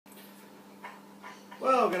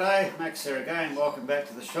Well, g'day, Max here again. Welcome back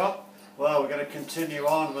to the shop. Well, we're going to continue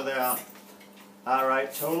on with our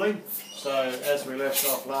R8 tooling. So, as we left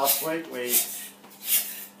off last week,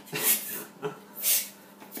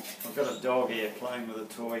 I've got a dog here playing with a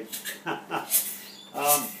toy.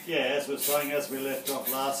 Yeah, as we were saying, as we left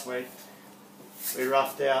off last week, we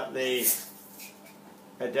roughed out the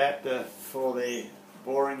adapter for the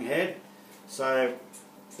boring head. So,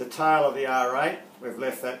 the tail of the R8, we've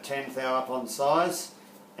left that 10th thou up on size,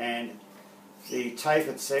 and the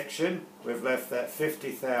tapered section, we've left that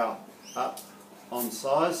 50th thou up on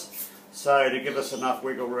size, so to give us enough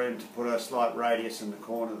wiggle room to put a slight radius in the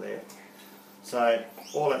corner there. So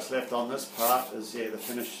all that's left on this part is the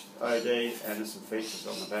finished OD, and there's some features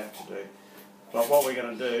on the back to do. But what we're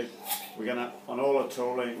going to do, on all the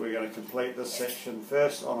tooling, we're going to complete this section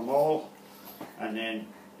first on them all, and then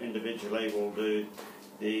individually we'll do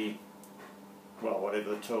the, well,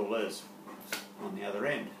 whatever the tool is on the other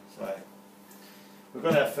end. So we've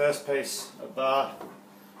got our first piece of bar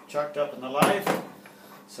chucked up in the lathe,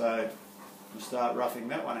 so we'll start roughing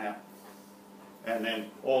that one out, and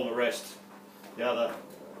then all the rest, the other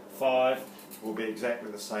 5, will be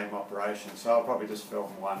exactly the same operation. So I'll probably just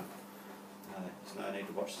film one. There's no need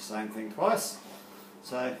to watch the same thing twice.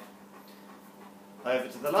 So over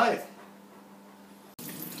to the lathe.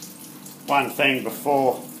 One thing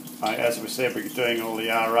before, as we said, we're doing all the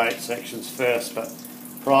R8 sections first, but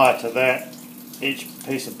prior to that, each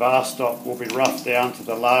piece of bar stock will be roughed down to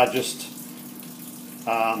the largest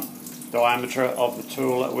diameter of the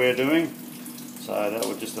tool that we're doing. So that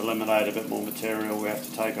will just eliminate a bit more material we have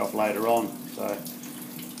to take off later on. So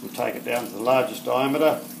we'll take it down to the largest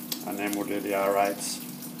diameter, and then we'll do the R8s.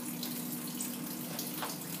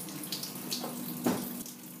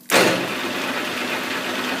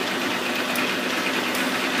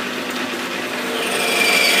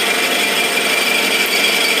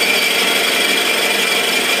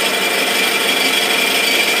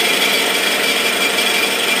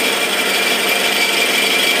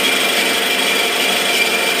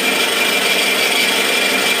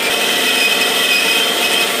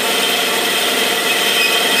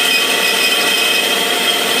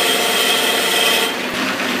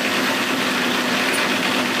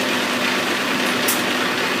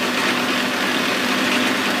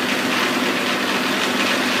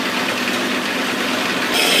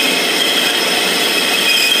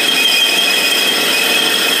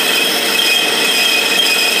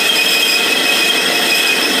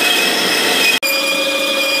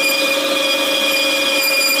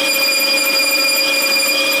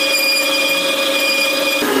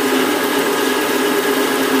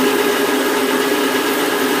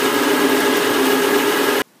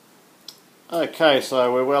 Okay,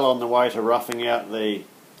 so we're well on the way to roughing out the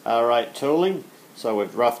R8 tooling. So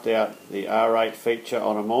we've roughed out the R8 feature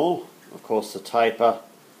on them all. Of course the taper,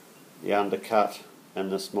 the undercut,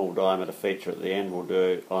 and the small diameter feature at the end we'll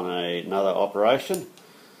do on another operation.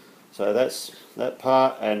 So that's that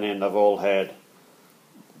part, and then they've all had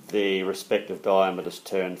the respective diameters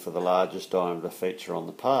turned for the largest diameter feature on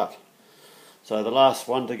the part. So the last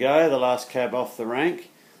one to go, the last cab off the rank,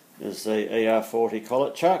 is the ER40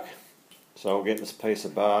 collet chuck. So we'll get this piece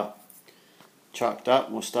of bar chucked up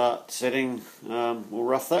and we'll start setting, we'll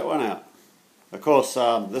rough that one out. Of course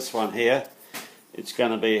this one here, it's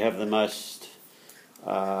going to have the most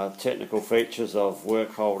technical features of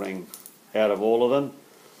work holding out of all of them,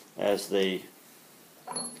 as we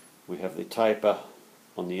have the taper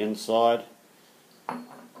on the inside,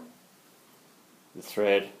 the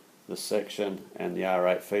thread, the section, and the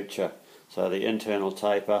R8 feature. So the internal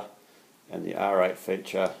taper and the R8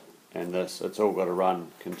 feature and this, it's all got to run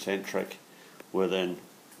concentric within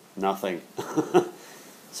nothing.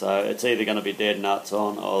 So it's either going to be dead nuts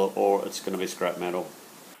on, or it's going to be scrap metal.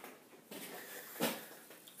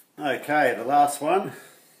 Okay, the last one,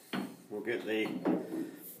 we'll get the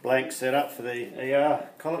blank set up for the ER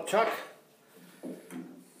collet chuck.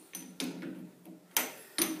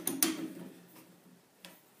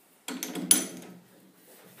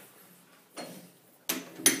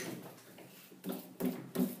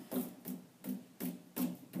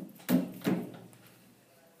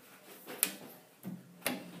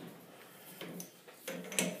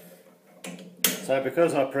 So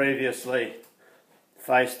because I previously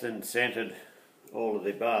faced and centred all of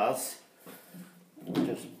the bars, we'll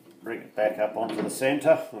just bring it back up onto the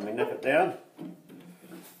centre when we nip it down.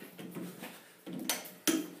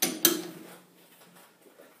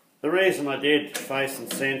 The reason I did face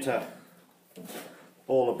and centre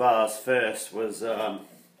all the bars first was because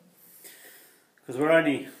we're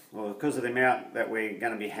only, well, because of the amount that we're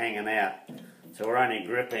going to be hanging out, so we're only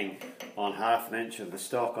gripping on 1/2 inch of the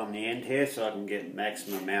stock on the end here so I can get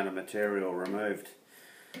maximum amount of material removed.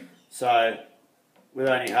 So with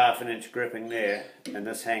only 1/2 inch gripping there and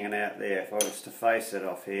this hanging out there, if I was to face it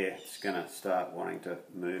off here, it's going to start wanting to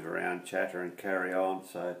move around, chatter and carry on.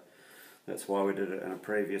 So that's why we did it in a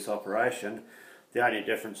previous operation. The only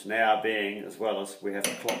difference now being, as well as we have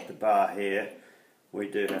to clock the bar here, we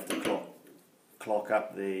do have to clock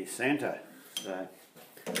up the centre. So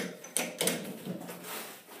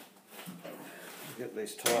get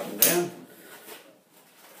these tightened down.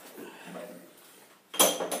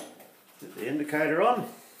 Get the indicator on.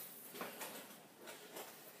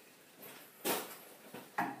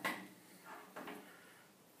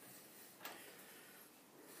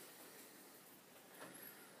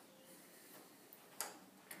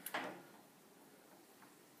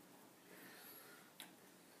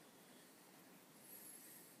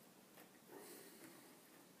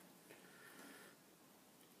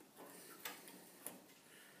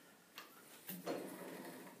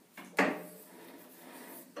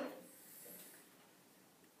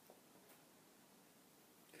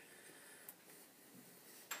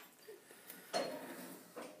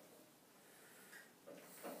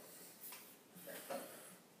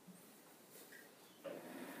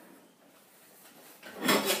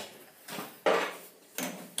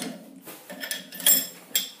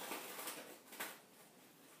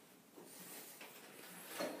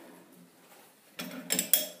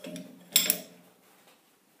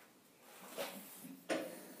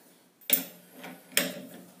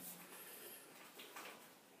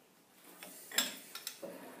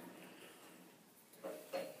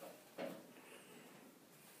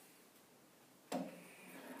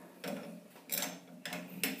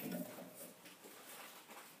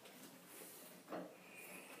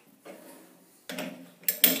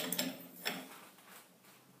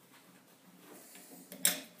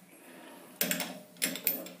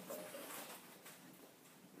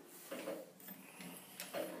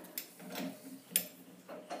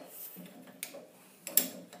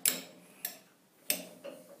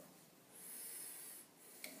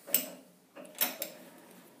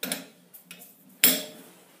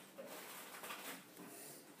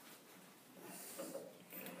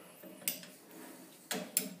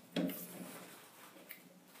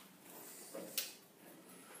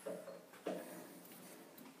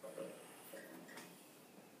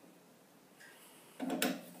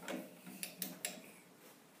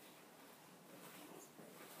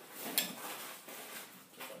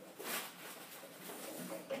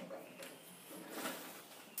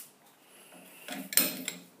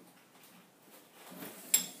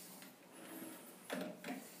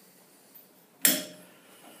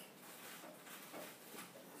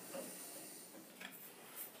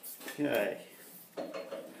 Okay.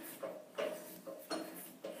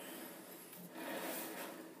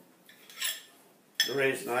 The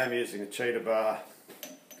reason I'm using a cheater bar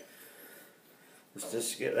is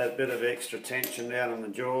just to get that bit of extra tension down in the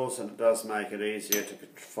jaws, and it does make it easier to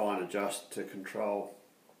fine adjust to control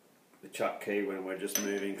the chuck key when we're just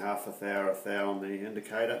moving half a thou on the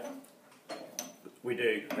indicator. We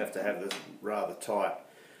do have to have this rather tight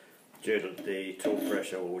due to the tool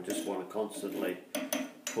pressure, or we'll just want to constantly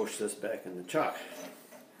push this back in the chuck.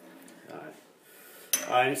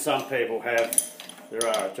 Some people there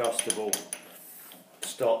are adjustable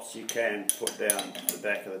stops you can put down the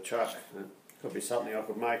back of the chuck. It could be something I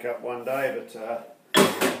could make up one day, but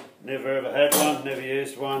never ever had one, never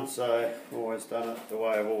used one, so always done it the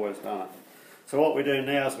way I've always done it. So what we do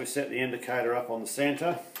now is we set the indicator up on the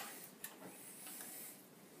centre.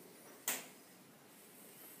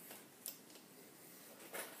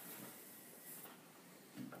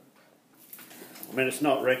 I mean, it's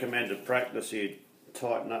not recommended practice you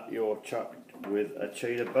tighten up your chuck with a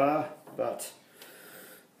cheater bar, but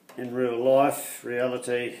in real life,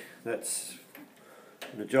 reality, that's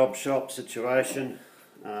in a job shop situation,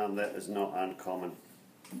 that is not uncommon.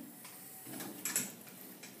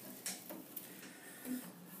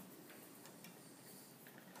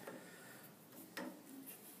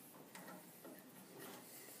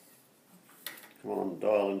 Come on,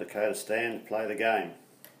 dial indicator stand, play the game.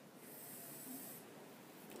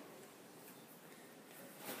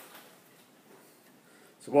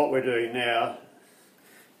 So what we're doing now,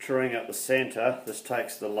 truing up the centre, this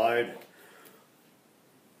takes the load,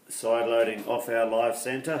 side loading off our live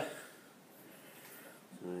centre.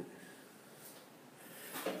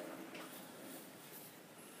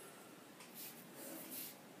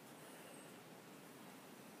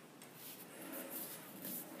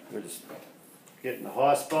 We're just getting the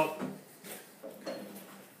high spot.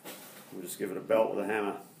 We'll just give it a belt with a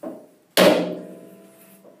hammer.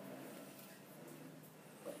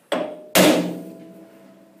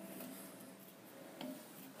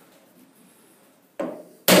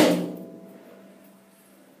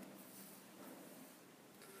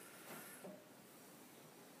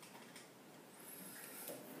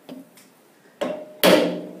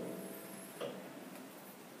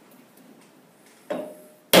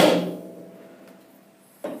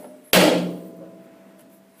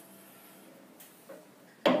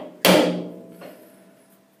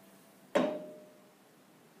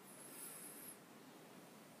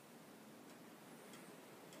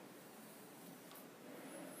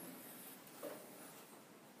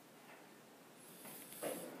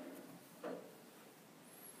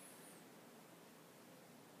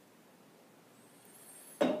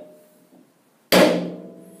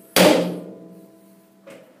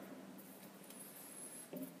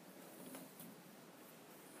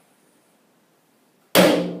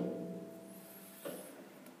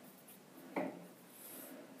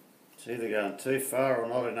 It's either going too far or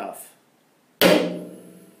not enough.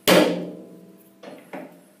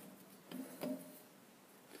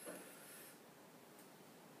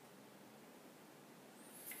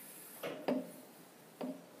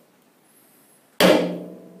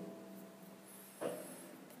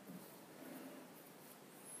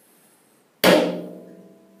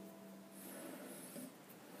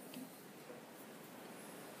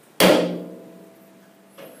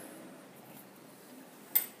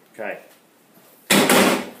 Okay.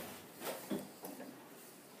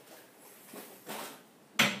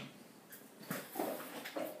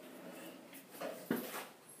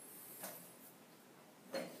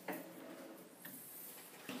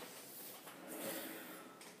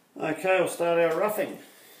 Okay, we'll start our roughing.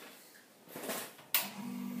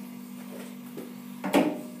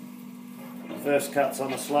 First cut's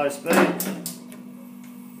on a slow speed,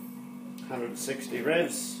 160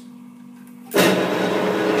 revs. And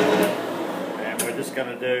we're just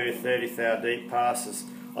going to do 30 thou deep passes.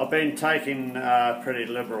 I've been taking pretty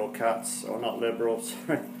liberal cuts, or not liberal,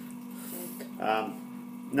 sorry.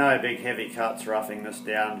 No big heavy cuts roughing this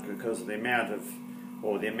down because of the amount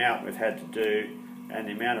we've had to do and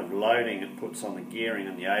the amount of loading it puts on the gearing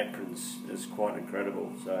and the aprons is quite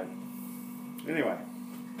incredible. So anyway.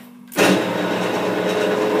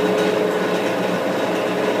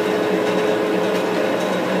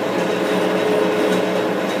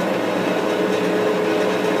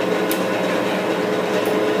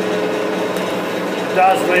 It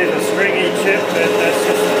does leave a stringy chip, but that's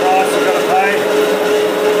just the price I've got to pay.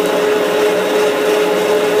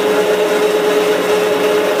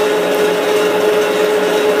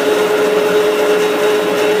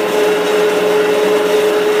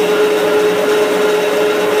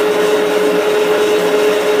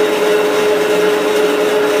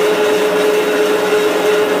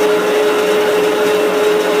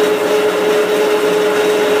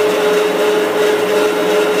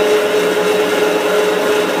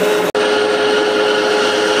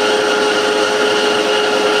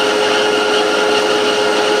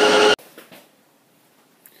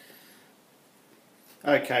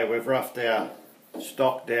 Okay, we've roughed our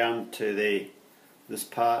stock down to this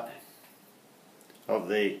part of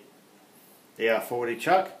the R40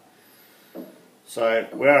 chuck. So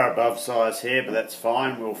we are above size here, but that's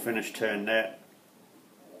fine. We'll finish turn that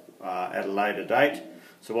at a later date.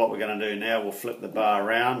 So what we're going to do now, we'll flip the bar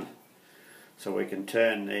around so we can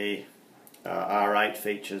turn the R8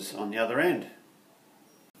 features on the other end.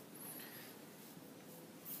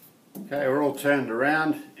 Okay, we're all turned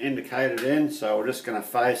around, indicated in, so we're just going to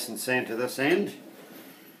face and centre this end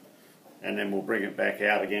and then we'll bring it back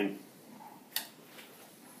out again.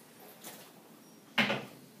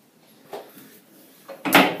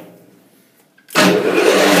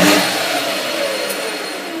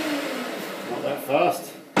 Not that fast.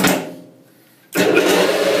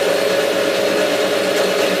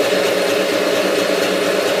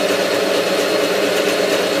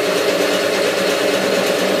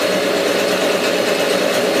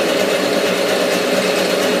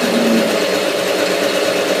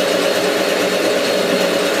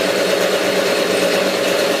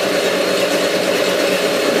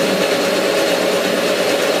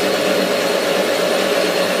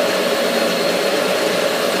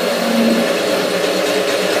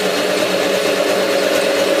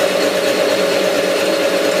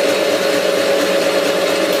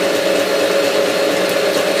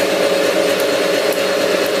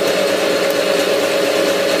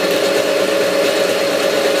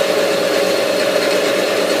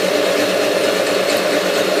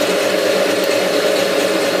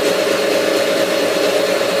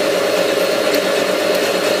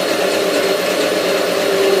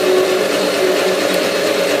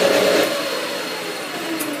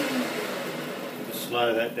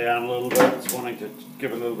 Slow that down a little bit. It's wanting to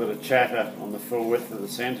give a little bit of chatter on the full width of the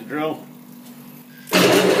centre drill.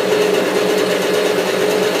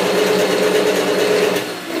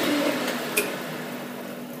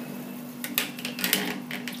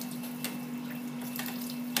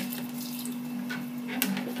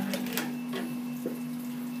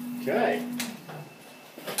 Okay.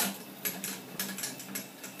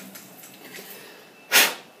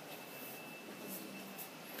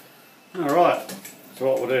 Alright, so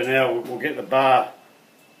what we'll do now, we'll get the bar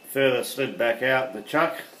further slid back out the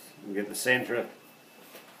chuck, we'll get the centre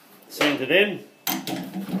centred in,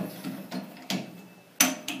 and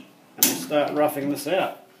we'll start roughing this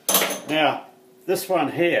out. Now, this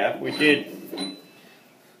one here, we did,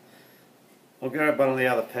 I'll grab one of the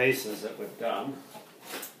other pieces that we've done.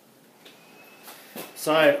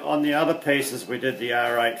 So, on the other pieces we did the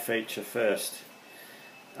R8 feature first.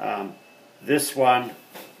 This one,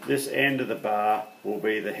 this end of the bar will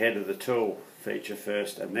be the head of the tool feature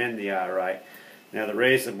first, and then the R8. Now the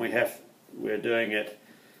reason we're doing it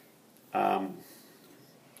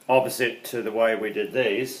opposite to the way we did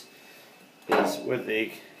these is with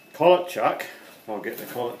the collet chuck. I'll get the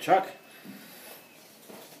collet chuck.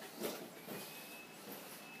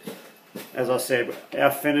 As I said,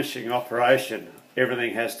 our finishing operation,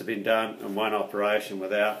 everything has to be done in one operation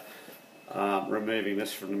without removing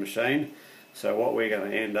this from the machine. So what we're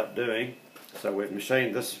going to end up doing, so we've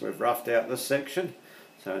machined this, we've roughed out this section,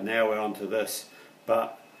 so now we're on to this,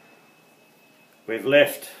 but we've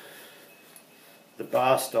left the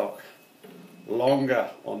bar stock longer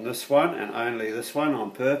on this one and only this one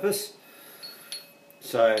on purpose,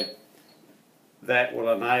 so that will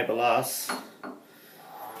enable us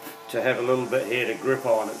to have a little bit here to grip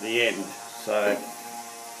on at the end. So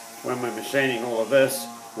when we're machining all of this,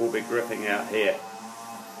 we'll be gripping out here.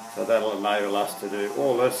 So that'll enable us to do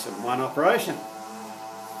all this in one operation.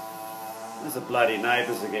 There's the bloody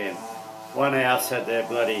neighbours again. One house had their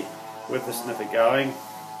bloody whippersnipper going.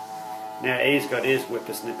 Now he's got his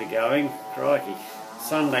whippersnipper going. Crikey.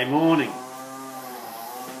 Sunday morning.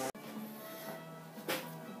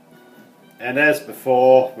 And as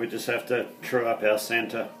before, we just have to true up our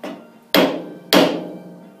centre.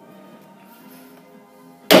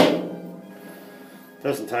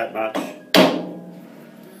 Doesn't take much.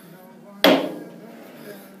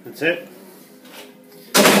 That's it.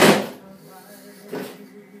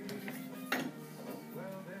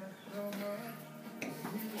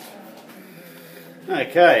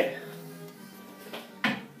 Okay.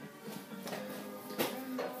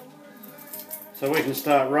 So we can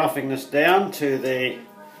start roughing this down to the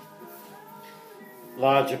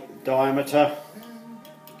larger diameter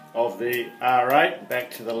of the R8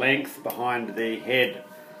 back to the length behind the head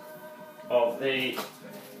of the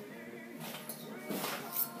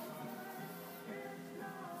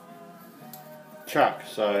chuck.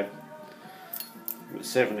 So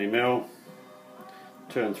 70mm,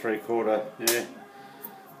 2 3/4, yeah.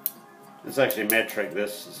 It's actually metric,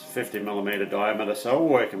 this is 50mm diameter, so I'll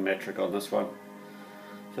work in metric on this one.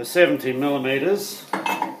 So 70mm.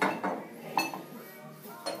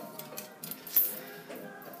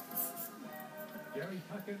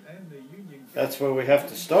 That's where we have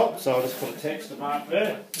to stop, so I'll just put a text mark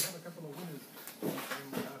there.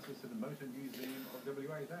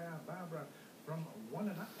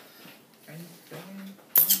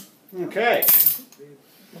 Okay.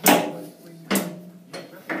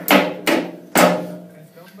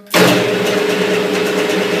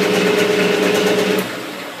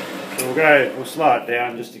 So we'll slow it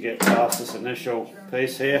down just to get past this initial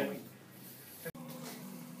piece here.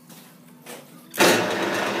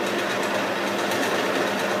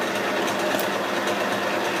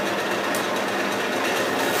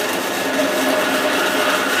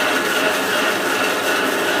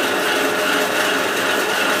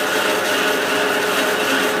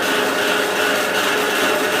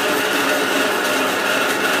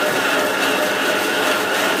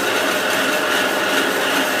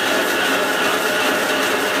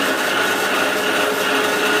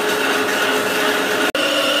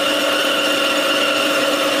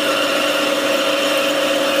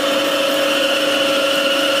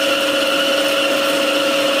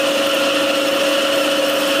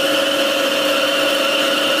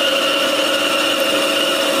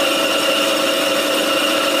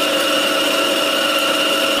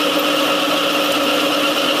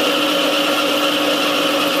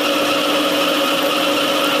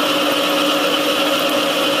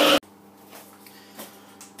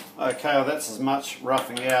 Okay, well that's as much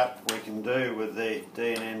roughing out we can do with the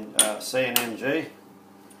C&MG,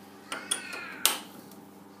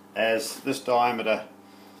 as this diameter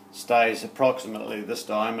stays approximately this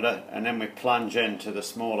diameter, and then we plunge into the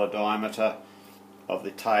smaller diameter of the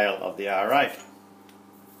tail of the R8.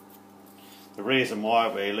 The reason why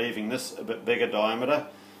we're leaving this a bit bigger diameter,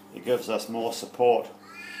 it gives us more support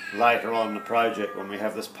later on in the project when we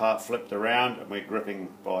have this part flipped around and we're gripping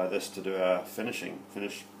by this to do our finish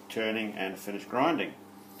turning and finish grinding.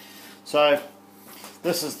 So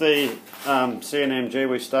this is the C&MG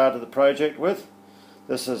we started the project with.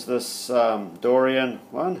 This is this Dorian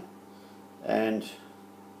one, and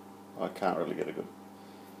I can't really get a good...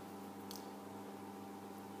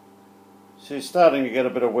 She's starting to get a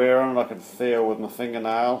bit of wear on it, I can feel with my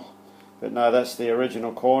fingernail. But no, that's the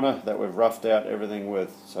original corner that we've roughed out everything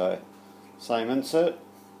with. So, same insert.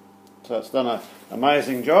 So it's done an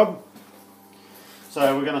amazing job.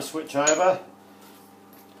 So we're going to switch over.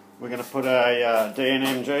 We're going to put a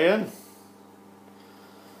D&MG in.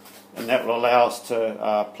 and that will allow us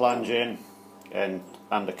to plunge in and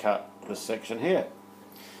undercut this section here.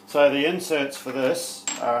 So the inserts for this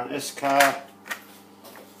are an ISCAR,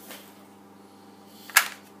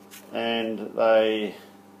 and they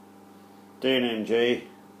DNMG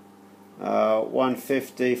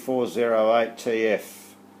 150-408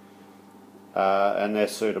 TF, and they're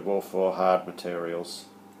suitable for hard materials.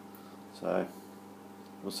 So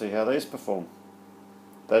we'll see how these perform.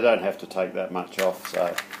 They don't have to take that much off,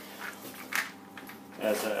 so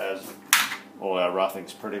as all our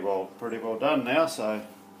roughing's pretty well done now. So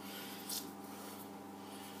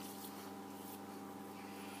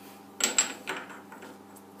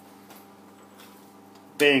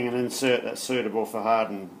being an insert that's suitable for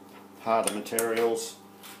harder materials,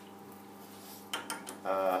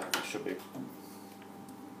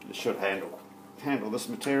 it should handle this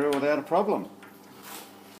material without a problem.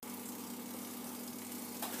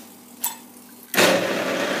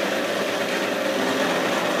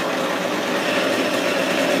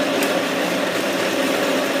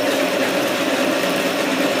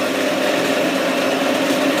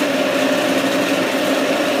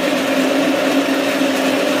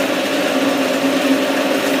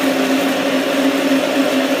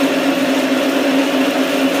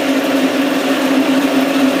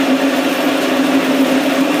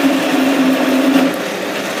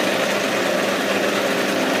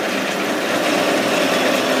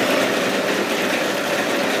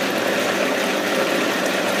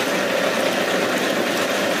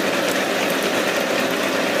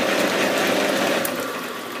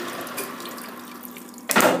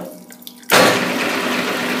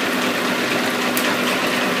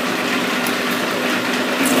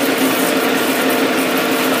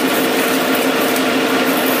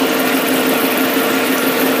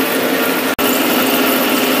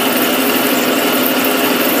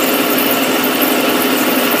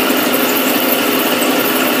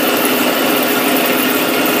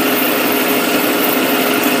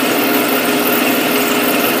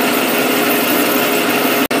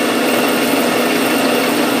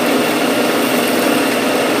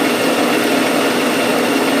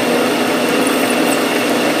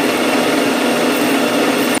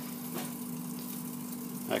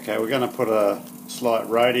 Okay, we're going to put a slight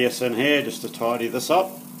radius in here just to tidy this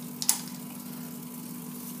up.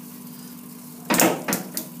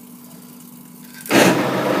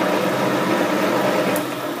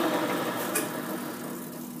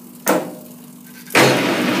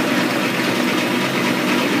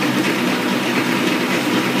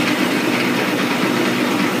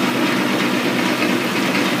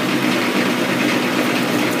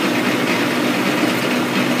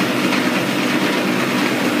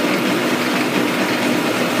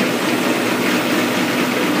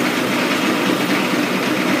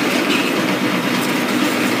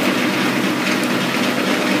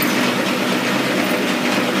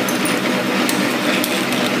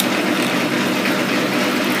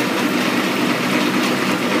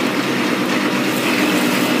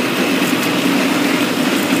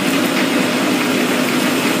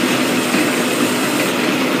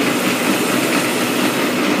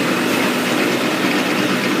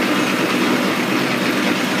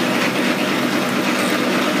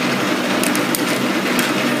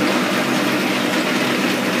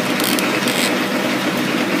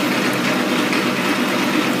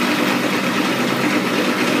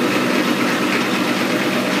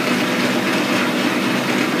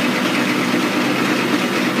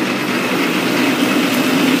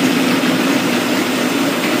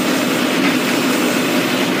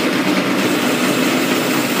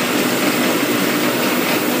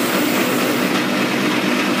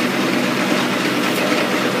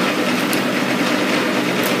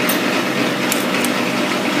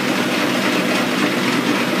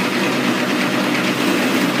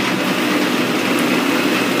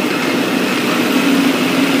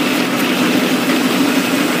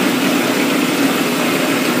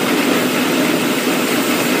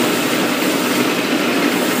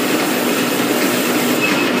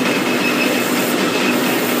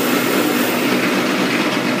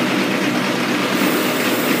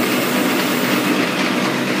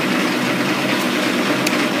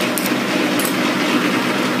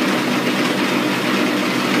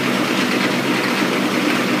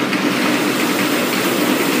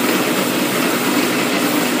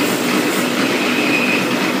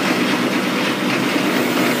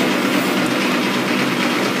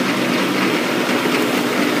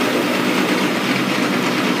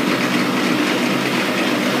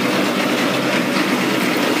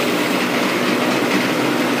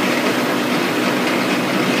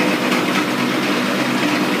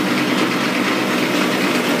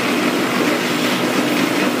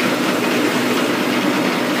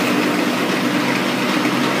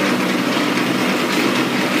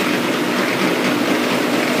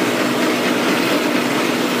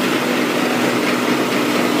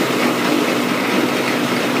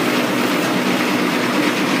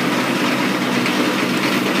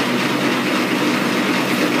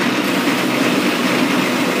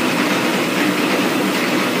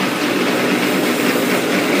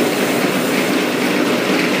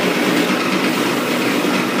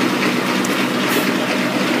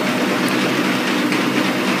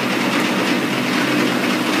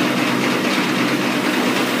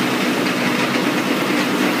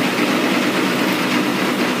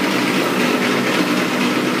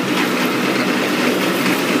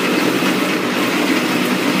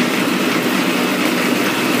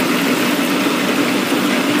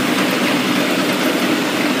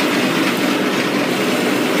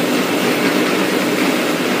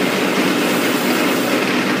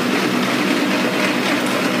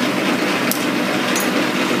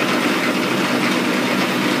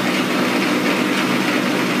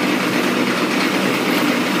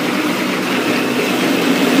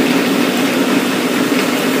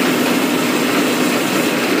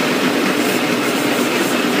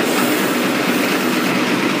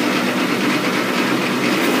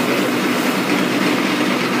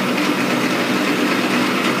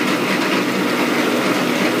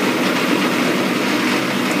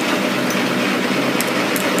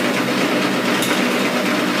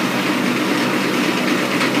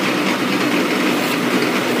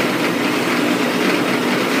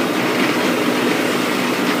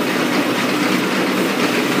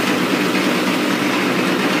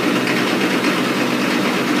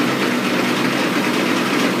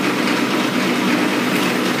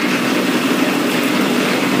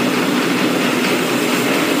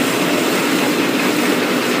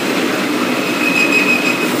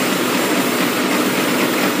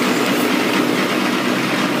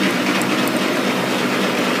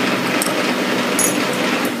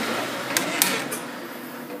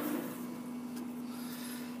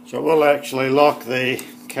 So we'll actually lock the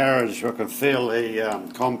carriage. We can feel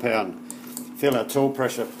the compound, feel our tool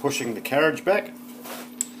pressure pushing the carriage back.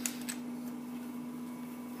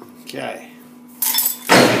 Okay.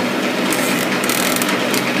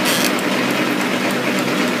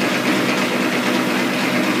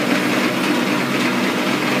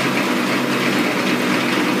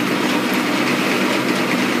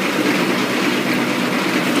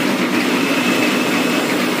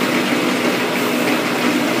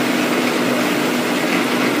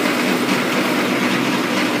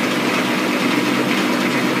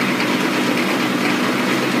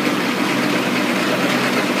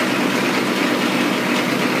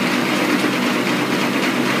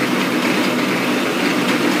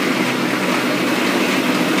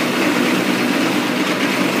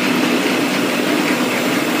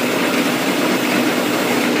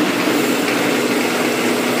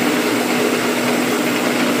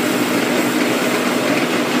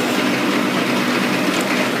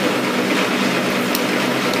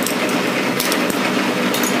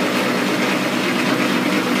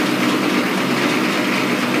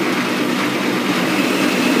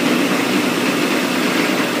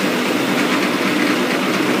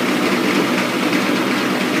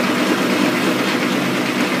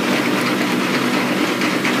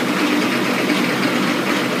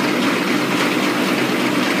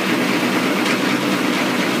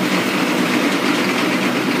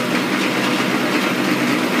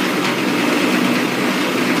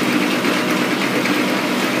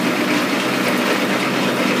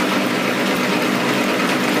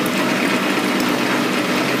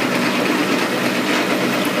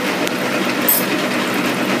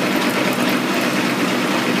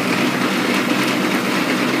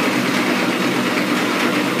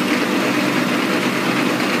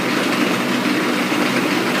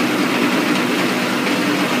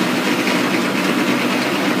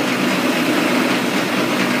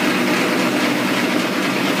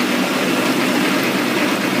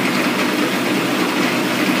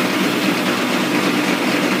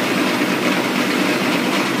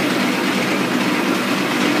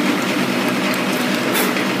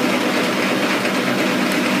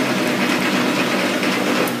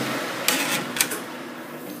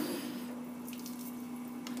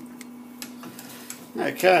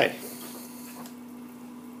 Okay.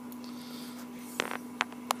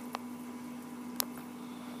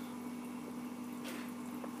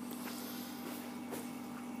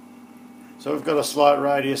 So we've got a slight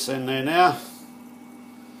radius in there now.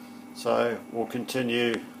 So we'll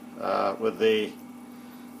continue with the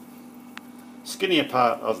skinnier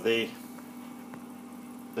part of the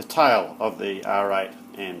tail of the R8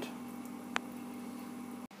 end.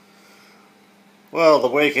 Well, the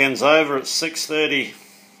weekend's over. It's 6:30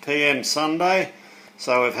 PM Sunday,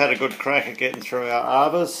 so we've had a good crack at getting through our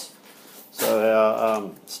arbors. So our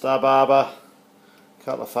stub arbor, a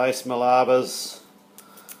couple of face mill arbors,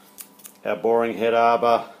 our boring head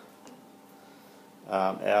arbor,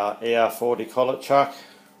 our ER40 collet chuck,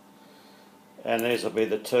 and these will be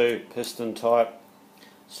the two piston type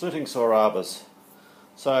slitting saw arbors.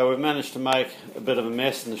 So we've managed to make a bit of a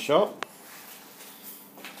mess in the shop.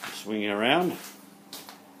 Swinging around.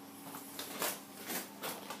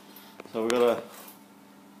 So we've got a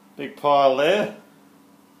big pile there.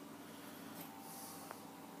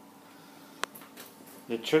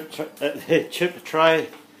 The chip tray,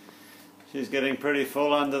 she's getting pretty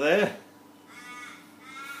full under there.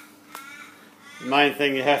 The main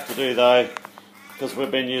thing you have to do though, because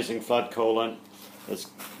we've been using flood coolant, is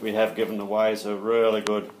we have given the ways a really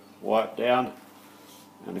good wipe down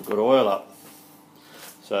and a good oil up.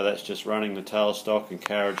 So that's just running the tailstock and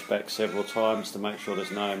carriage back several times to make sure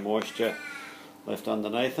there's no moisture left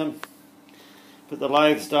underneath them. But the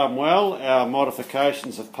lathe's done well. Our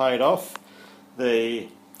modifications have paid off. The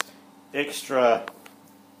extra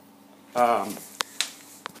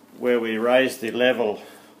where we raised the level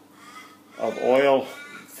of oil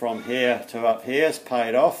from here to up here has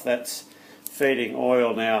paid off. That's feeding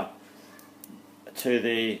oil now to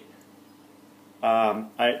the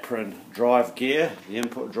apron drive gear, the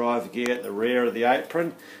input drive gear at the rear of the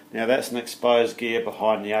apron. Now that's an exposed gear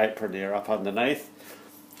behind the apron there up underneath,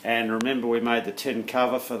 and remember we made the tin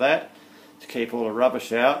cover for that to keep all the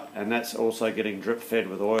rubbish out, and that's also getting drip fed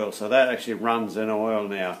with oil, so that actually runs in oil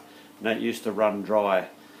now, and that used to run dry.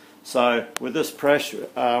 So with this pressure,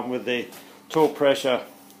 with the tool pressure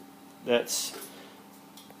that's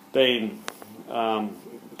been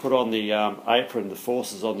put on the apron, the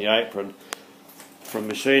forces on the apron from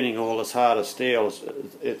machining all this harder steel,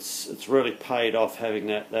 it's really paid off having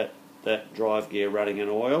that drive gear running in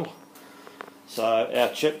oil. So our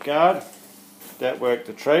chip guard, that worked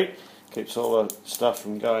a treat. Keeps all the stuff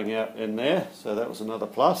from going out in there, so that was another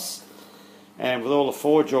plus. And with all the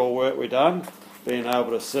four-jaw work we done, being able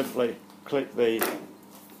to simply click the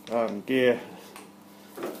gear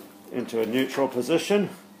into a neutral position,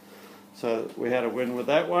 so we had a win with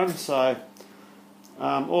that one. So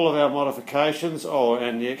all of our modifications,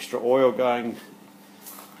 and the extra oil going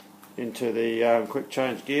into the quick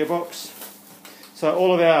change gearbox. So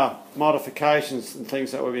all of our modifications and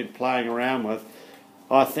things that we've been playing around with,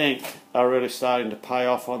 I think, are really starting to pay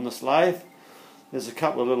off on this lathe. There's a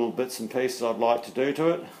couple of little bits and pieces I'd like to do to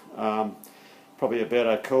it. Probably a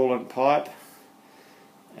better coolant pipe,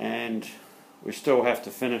 and we still have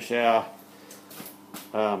to finish our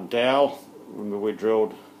dowel. Remember, we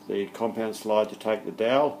drilled the compound slide to take the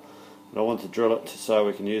dowel, and I want to drill it so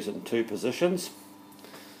we can use it in two positions.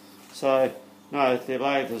 So no, the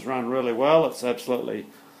lathe has run really well. It's absolutely,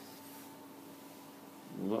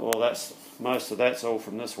 well, that's most of that's all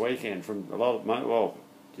from this weekend, from a lot of, well,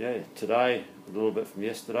 yeah, today, a little bit from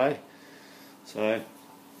yesterday. So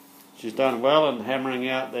she's done well in hammering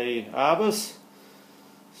out the arbors.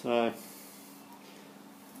 So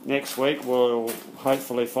next week we'll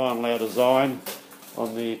hopefully final our design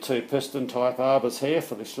on the two piston type arbors here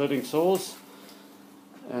for the slitting saws,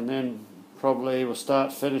 and then probably we'll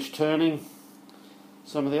start finish turning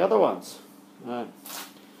some of the other ones.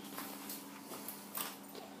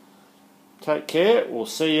 Take care. We'll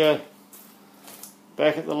see you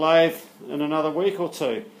back at the lathe in another week or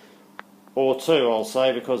two. I'll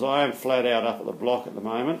say, because I am flat out up at the block at the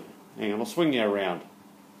moment. Hang on, I'll swing you around.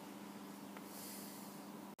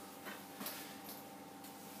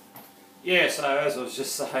 Yeah, so as I was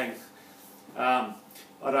just saying, I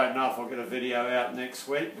don't know if I'll get a video out next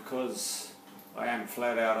week, because I am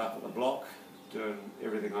flat out up at the block doing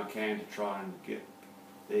everything I can to try and get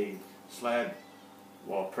the slab,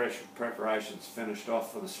 well, preparations finished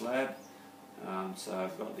off for the slab. So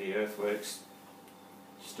I've got the earthworks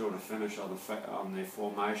still to finish on the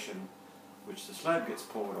formation which the slab gets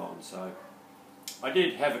poured on. So I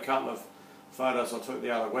did have a couple of photos I took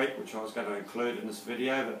the other week which I was going to include in this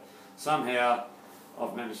video, but somehow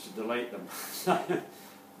I've managed to delete them. So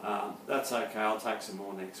that's okay, I'll take some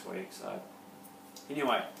more next week. So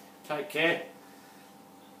anyway, take care.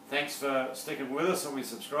 Thanks for sticking with us, all my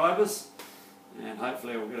subscribers, and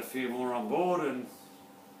hopefully we'll get a few more on board and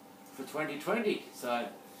for 2020. So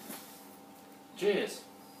cheers.